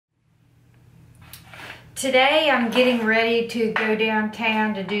Today I'm getting ready to go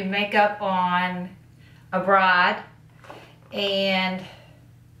downtown to do makeup on a bride, and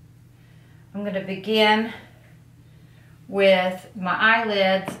I'm going to begin with my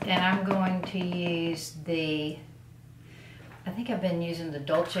eyelids, and I'm going to use I think I've been using the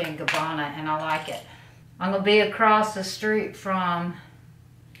Dolce & Gabbana, and I like it. I'm going to be across the street from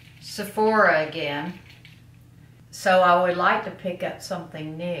Sephora again, so I would like to pick up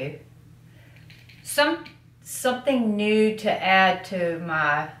something new. Something new to add to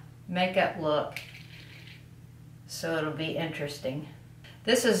my makeup look, so it'll be interesting.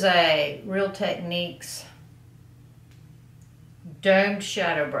 This is a Real Techniques domed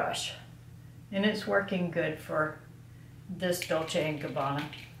shadow brush, and it's working good for this Dolce & Gabbana.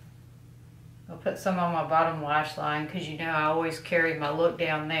 I'll put some on my bottom lash line because you know I always carry my look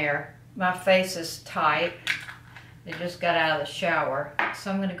down there. My face is tight. I just got out of the shower, so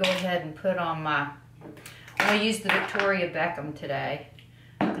I'm going to go ahead and put on I'm going to use the Victoria Beckham today.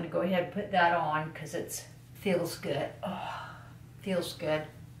 I'm going to go ahead and put that on because it feels good. Oh, feels good.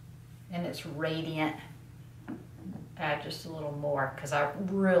 And it's radiant. Add just a little more because I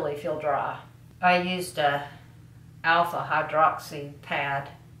really feel dry. I used a alpha hydroxy pad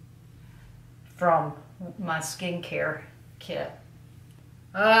from my skincare kit.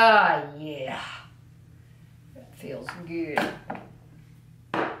 Ah, yeah. That feels good.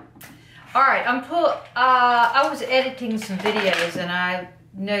 Alright, I was editing some videos and I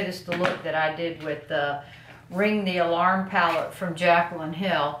noticed the look that I did with the Ring the Alarm palette from Jaclyn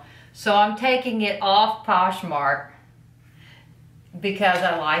Hill. So I'm taking it off Poshmark because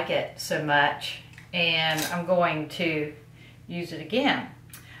I like it so much, and I'm going to use it again.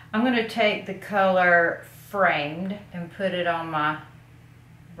 I'm going to take the color Framed and put it on my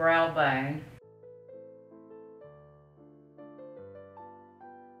brow bone.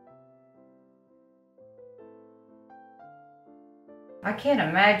 I can't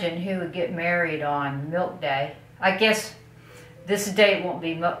imagine who would get married on Milk Day. I guess this date won't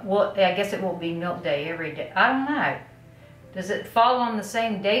be, well, I guess it won't be Milk Day every day. I don't know. Does it fall on the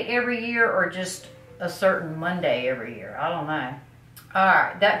same date every year or just a certain Monday every year? I don't know.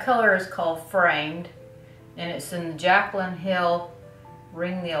 Alright, that color is called Framed, and it's in the Jaclyn Hill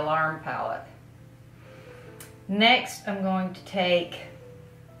Ring the Alarm palette. Next, I'm going to take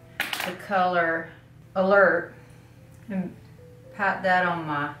the color Alert and pat that on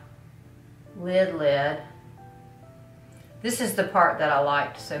my lid. This is the part that I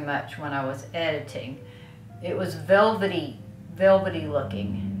liked so much when I was editing. It was velvety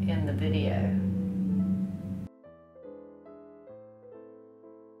looking in the video.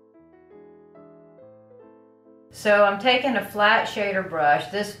 So I'm taking a flat shader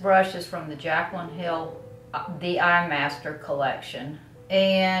brush. This brush is from the Jaclyn Hill The Eye Master collection,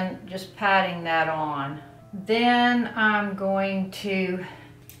 and just patting that on. Then I'm going to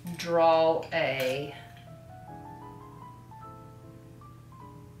draw a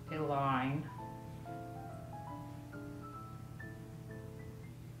line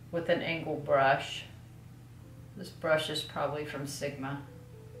with an angle brush. This brush is probably from Sigma.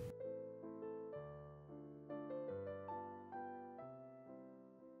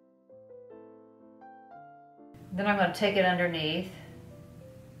 Then I'm going to take it underneath.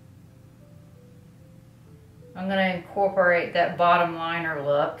 I'm going to incorporate that bottom liner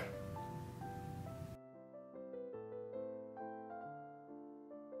look.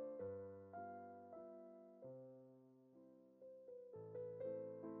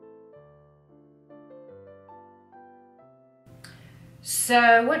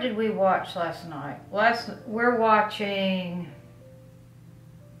 So, what did we watch last night? We're watching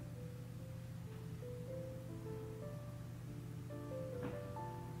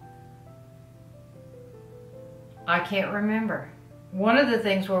I can't remember. One of the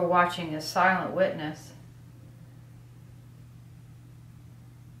things we're watching is Silent Witness.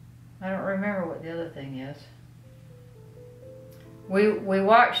 I don't remember what the other thing is. We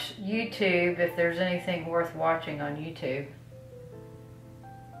watch YouTube if there's anything worth watching on YouTube.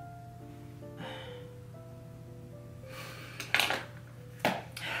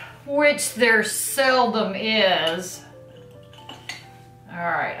 Which there seldom is.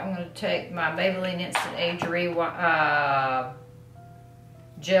 Alright, I'm going to take my Maybelline Instant Age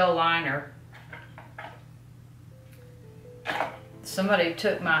gel liner. Somebody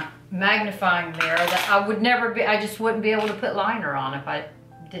took my magnifying mirror that I just wouldn't be able to put liner on if I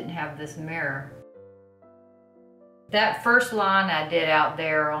didn't have this mirror. That first line I did out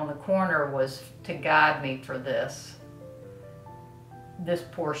there on the corner was to guide me for this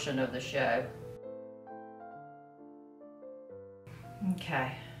portion of the show.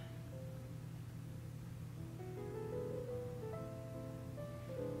 Okay.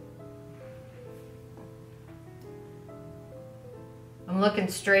 looking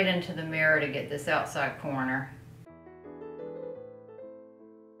straight into the mirror to get this outside corner.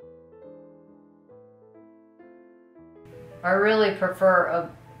 I really prefer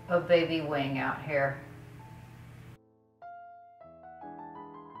a baby wing out here.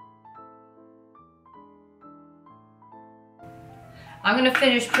 I'm going to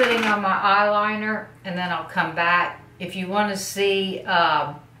finish putting on my eyeliner and then I'll come back. If you want to see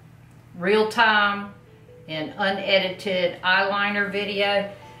real time and unedited eyeliner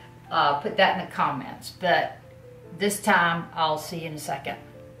video, put that in the comments. But this time I'll see you in a second.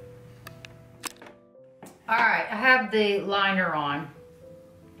 Alright, I have the liner on.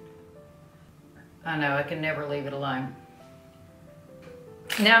 I know, I can never leave it alone.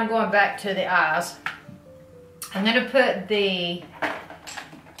 Now I'm going back to the eyes. I'm going to put the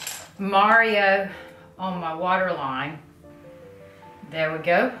Mario on my waterline. There we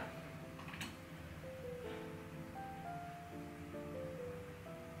go.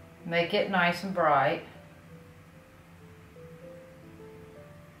 Make it nice and bright.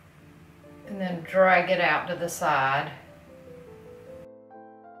 And then drag it out to the side.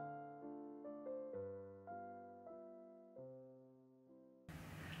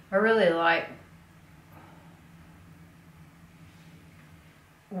 I really like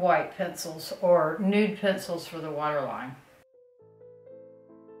white pencils or nude pencils for the waterline.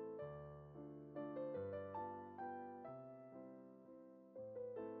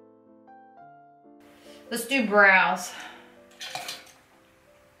 Let's do brows.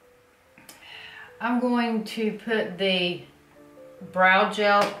 I'm going to put the brow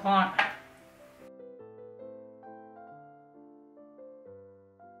gel on.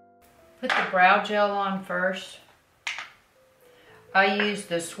 Put the brow gel on first. I use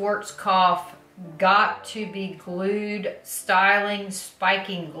the Schwarzkopf Got to Be Glued Styling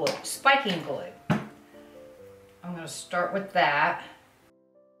Spiking Glue. I'm going to start with that.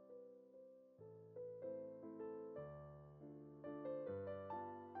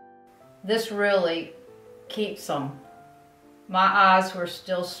 This really keeps them. My eyes were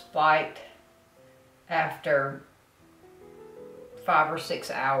still spiked after 5 or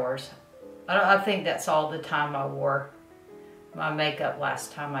 6 hours. I think that's all the time I wore my makeup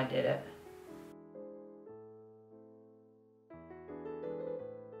last time I did it.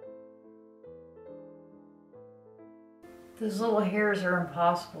 Those little hairs are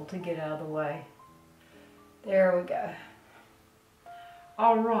impossible to get out of the way. There we go.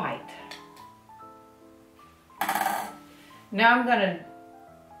 All right. Now I'm going to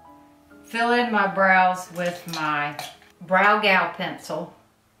fill in my brows with my BrowGal Pencil.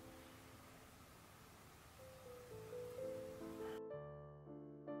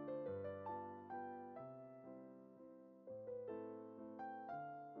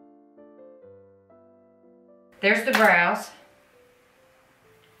 There's the brows.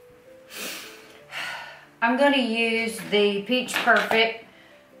 I'm going to use the Peach Perfect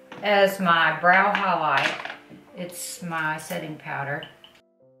as my brow highlight. It's my setting powder.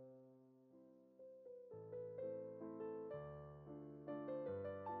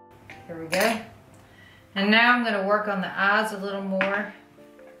 Here we go. And now I'm going to work on the eyes a little more.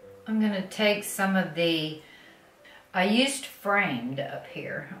 I'm going to take some of the, I used framed up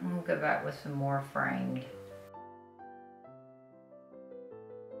here. I'm going to go back with some more framed.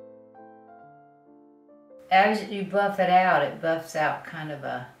 As you buff it out, it buffs out kind of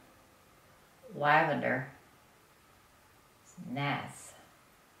a lavender. It's nice.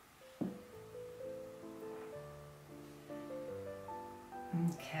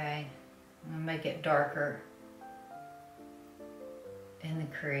 Okay, I'm gonna make it darker in the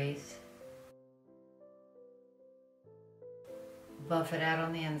crease. Buff it out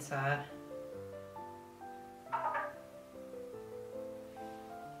on the inside.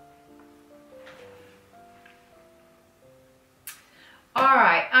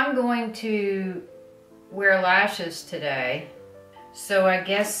 Alright, I'm going to wear lashes today, so I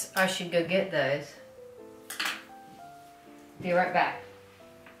guess I should go get those. Be right back.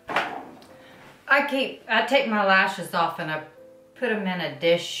 I take my lashes off and I put them in a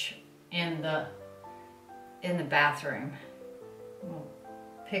dish in the bathroom. I'll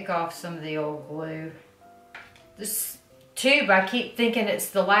pick off some of the old glue. This tube, I keep thinking it's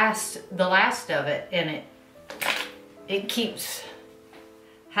the last of it, and it keeps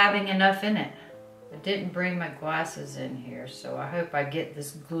having enough in it. I didn't bring my glasses in here, so I hope I get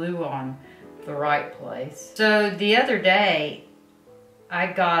this glue on the right place. So the other day, I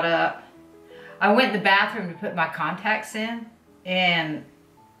got up, I went in the bathroom to put my contacts in, and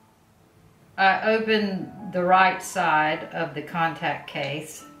I opened the right side of the contact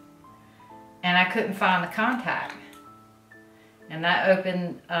case, and I couldn't find the contact. And that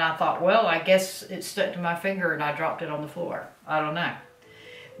opened, and I thought, well, I guess it stuck to my finger and I dropped it on the floor. I don't know.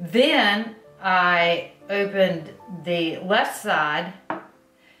 Then I opened the left side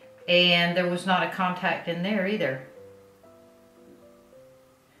and there was not a contact in there either.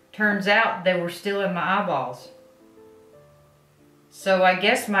 Turns out they were still in my eyeballs. So I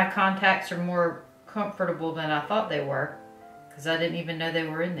guess my contacts are more comfortable than I thought they were, because I didn't even know they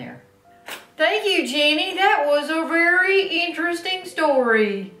were in there. Thank you, Jeannie. That was a very interesting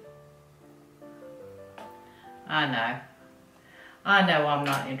story. I know. I know I'm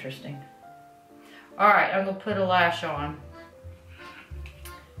not interesting. Alright, I'm going to put a lash on.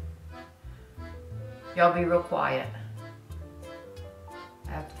 Y'all be real quiet.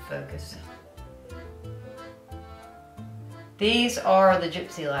 I have to focus. These are the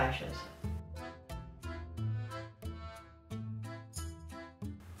Gypsy Lashes.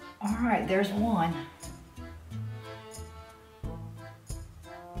 Alright, there's one.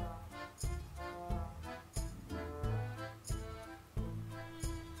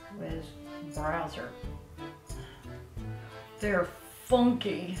 With browser. They're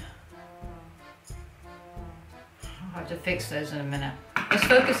funky. I'll have to fix those in a minute. Let's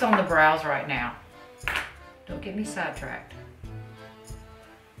focus on the brows right now. Don't get me sidetracked.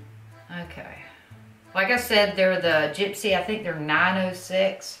 Okay. Like I said, they're the Gypsy. I think they're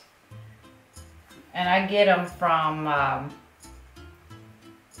 906. And I get them from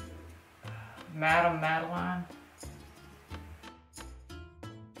Madame Madeline.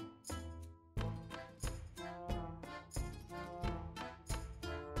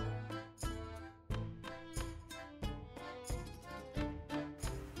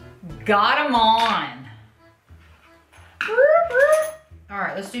 Got them on. All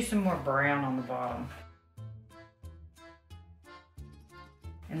right, let's do some more brown on the bottom.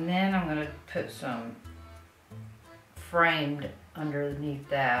 And then I'm gonna put some framed underneath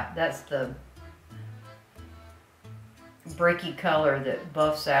that. That's the bricky color that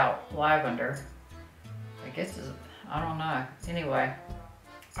buffs out lavender. I guess it's, I don't know. Anyway,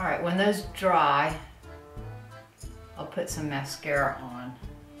 all right, when those dry, I'll put some mascara on.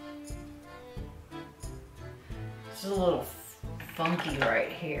 This is a little funky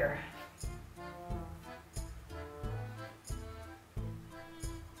right here.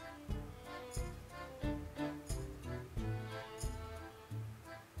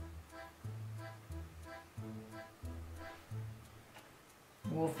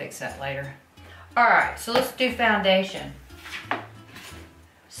 We'll fix that later. All right, so let's do foundation.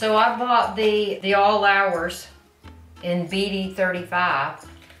 So I bought the All Hours in BD 35.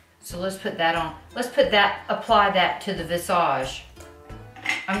 So let's put that on. Let's apply that to the visage.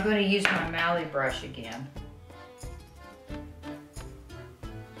 I'm going to use my Mally brush again.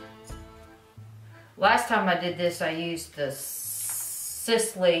 Last time I did this, I used the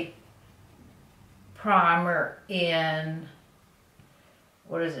Sisley primer in,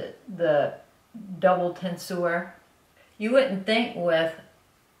 what is it? The double tenseur. You wouldn't think with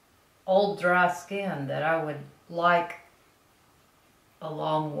old dry skin that I would like a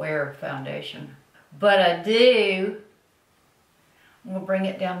long wear foundation, but I do. I'm gonna bring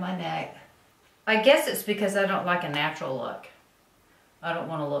it down my neck. I guess it's because I don't like a natural look. I don't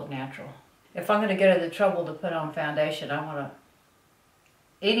want to look natural. If I'm gonna go to the trouble to put on foundation, I want to,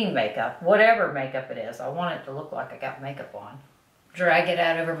 any makeup, whatever makeup it is, I want it to look like I got makeup on. Drag it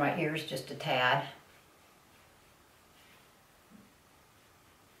out over my ears just a tad.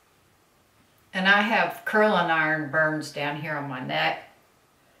 And I have curling iron burns down here on my neck.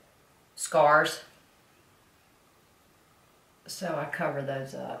 Scars. So I cover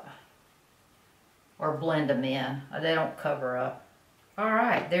those up. Or blend them in. They don't cover up.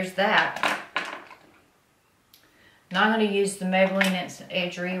 Alright, there's that. Now I'm going to use the Maybelline Instant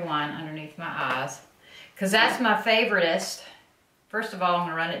Age Rewind underneath my eyes. Because that's my favoritist. First of all, I'm going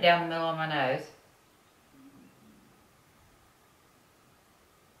to run it down the middle of my nose.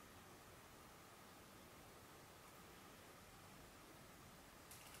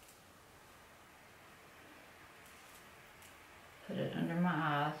 Put it under my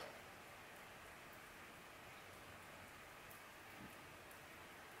eyes.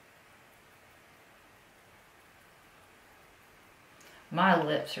 My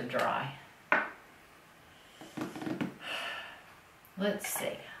lips are dry. Let's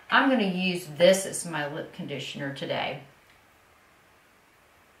see. I'm going to use this as my lip conditioner today.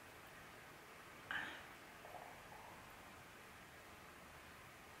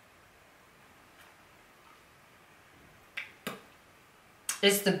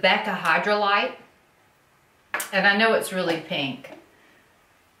 It's the Becca Hydra-Light. And I know it's really pink,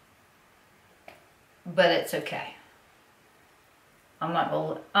 but it's okay. I'm not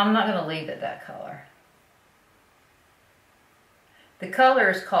gonna leave it that color. The color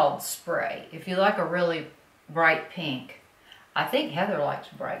is called Spray. If you like a really bright pink, I think Heather likes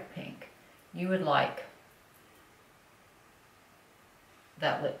bright pink. You would like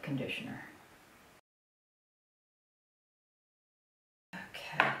that lip conditioner.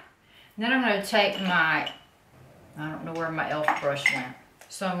 Okay. Then I'm going to take my, I don't know where my e.l.f. brush went.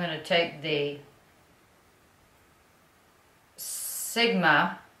 So I'm going to take the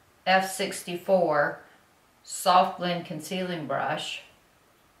Sigma F64 Soft Blend Concealing Brush.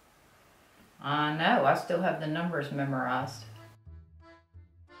 I know, I still have the numbers memorized.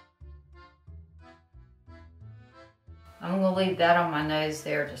 I'm going to leave that on my nose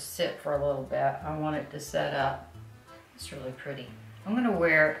there to sit for a little bit. I want it to set up. It's really pretty. I'm going to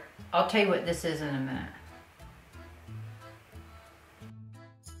wear it. I'll tell you what this is in a minute.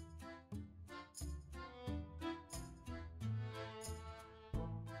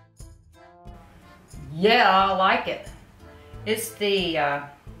 Yeah, I like it. It's the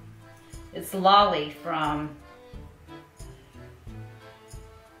it's Lolly from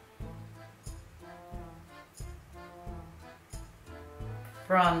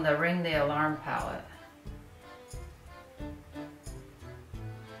the Ring the Alarm palette.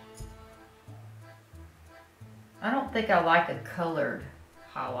 I don't think I like a colored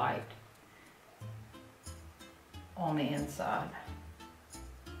highlight on the inside.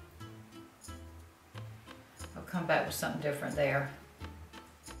 I'll come back with something different there.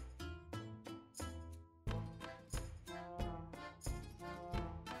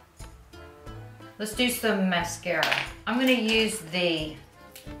 Let's do some mascara. I'm going to use the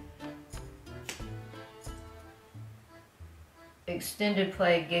Extended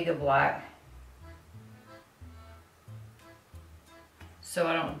Play GigaBlack so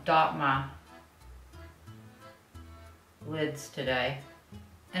I don't dot my lids today.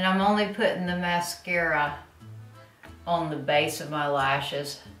 And I'm only putting the mascara on the base of my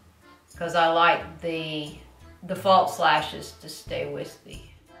lashes because I like the false lashes to stay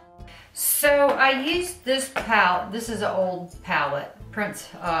wispy. So I used this palette. This is an old palette,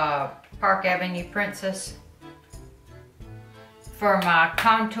 Park Avenue Princess, for my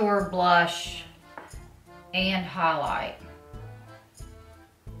contour, blush, and highlight.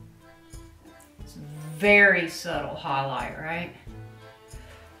 It's very subtle highlight, right?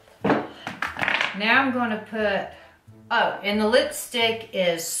 Now I'm going to put, oh, and the lipstick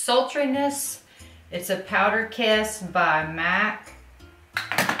is Sultriness. It's a PowderKiss by MAC.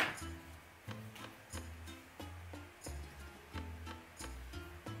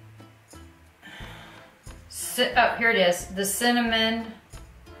 Oh, here it is. The Cinnamon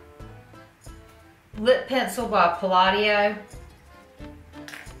Lip Pencil by Palladio.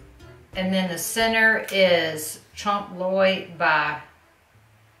 And then the center is Chantecaille by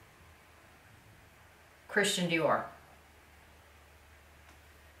Christian Dior.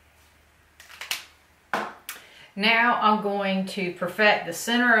 Now I'm going to perfect the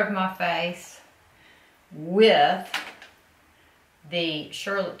center of my face with the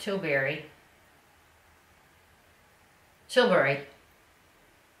Charlotte Tilbury.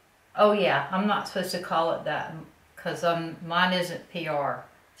 Oh yeah, I'm not supposed to call it that because mine isn't PR.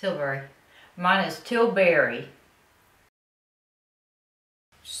 Tilbury. Mine is Tilbury.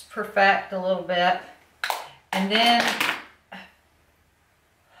 Just perfect a little bit. And then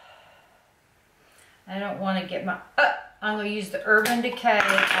I don't want to get my, I'm going to use the Urban Decay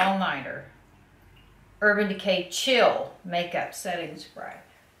All Nighter. Urban Decay Chill Makeup Setting Spray.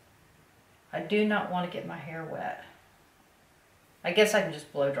 I do not want to get my hair wet. I guess I can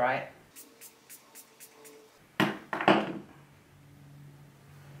just blow dry it.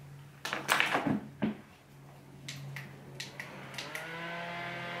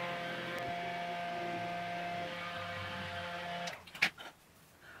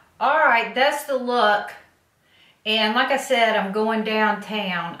 Alright, that's the look. And like I said, I'm going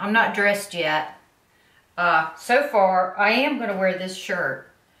downtown. I'm not dressed yet. So far, I am going to wear this shirt.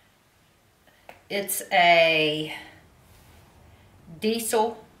 It's a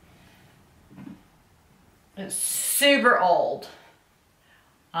Diesel. It's super old.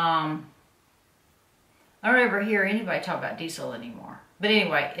 I don't ever hear anybody talk about Diesel anymore. But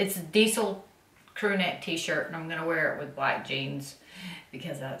anyway, it's a Diesel crew neck t-shirt, and I'm going to wear it with black jeans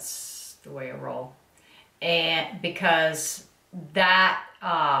because that's the way I roll. And because that,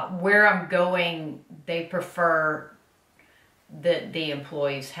 where I'm going, they prefer that the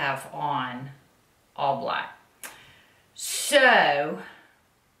employees have on all black. So,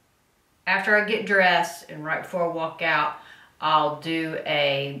 after I get dressed and right before I walk out, I'll do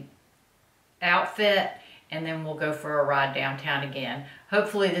a outfit and then we'll go for a ride downtown again.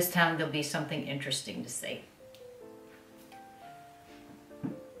 Hopefully this time there'll be something interesting to see.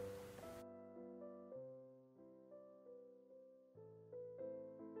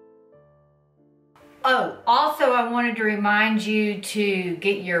 Oh, also I wanted to remind you to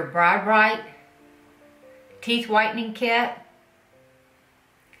get your Brow Bright teeth whitening kit.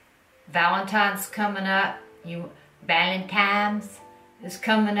 Valentine's coming up. Valentine's is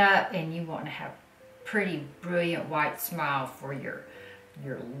coming up, and you want to have a pretty brilliant white smile for your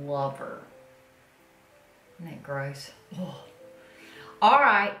lover. Isn't that gross? Ugh. All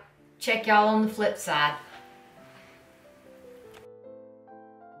right, check y'all on the flip side.